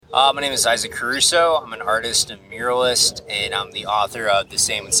My name is Isaac Caruso. I'm an artist and muralist, and I'm the author of the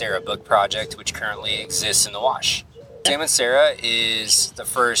Sam and Sarah book project, which currently exists in the Wash. Sam and Sarah is the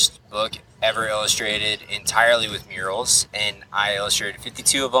first book ever illustrated entirely with murals, and I illustrated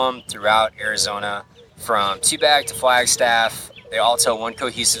 52 of them throughout Arizona, from Two-Bag to Flagstaff. They all tell one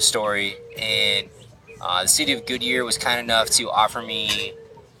cohesive story, and the city of Goodyear was kind enough to offer me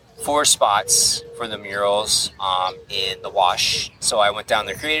 4 spots for the murals in the Wash. So I went down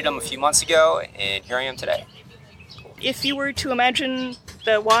there, created them a few months ago, and here I am today. If you were to imagine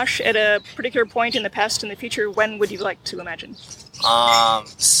the Wash at a particular point in the past and the future, when would you like to imagine?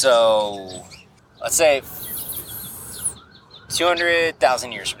 So let's say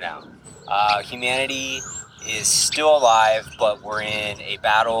 200,000 years from now. Humanity is still alive, but we're in a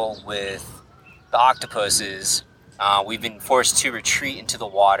battle with the octopuses. We've been forced to retreat into the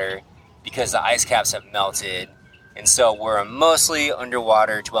water because the ice caps have melted. And so we're a mostly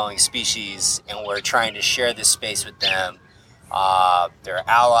underwater dwelling species, and we're trying to share this space with them. There are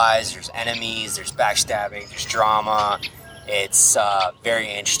allies, there's enemies, there's backstabbing, there's drama. It's a very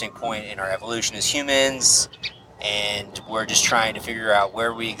interesting point in our evolution as humans, and we're just trying to figure out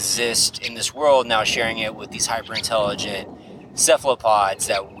where we exist in this world, now sharing it with these hyper-intelligent cephalopods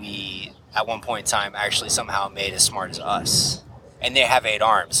that we, at one point in time, actually somehow made as smart as us. And they have 8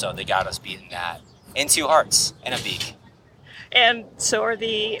 arms, so they got us beating that. And 2 hearts, and a beak. And so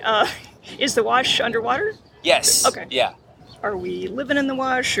is the Wash underwater? Yes. Okay. Yeah. Are we living in the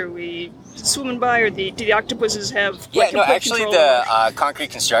Wash? Are we swimming by? Or do the octopuses have Actually control? The concrete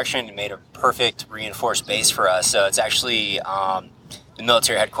construction made a perfect reinforced base for us. So it's actually the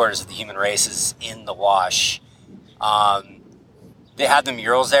military headquarters of the human race is in the Wash. They have the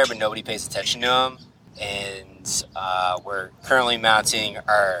murals there, but nobody pays attention to them. And we're currently mounting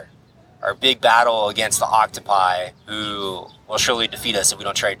our big battle against the octopi, who will surely defeat us if we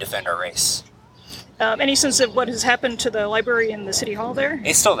don't try to defend our race. Any sense of what has happened to the library in the city hall there?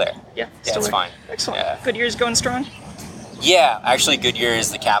 It's still there. Yeah, it's there. fine. Excellent. Yeah. Goodyear's going strong? Yeah, actually Goodyear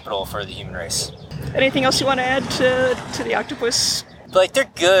is the capital for the human race. Anything else you want to add to the octopus? Like, they're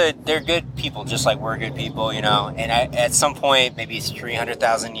good people, just like we're good people, you know. And at some point, maybe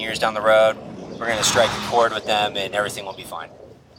 300,000 years down the road, we're going to strike a chord with them and everything will be fine.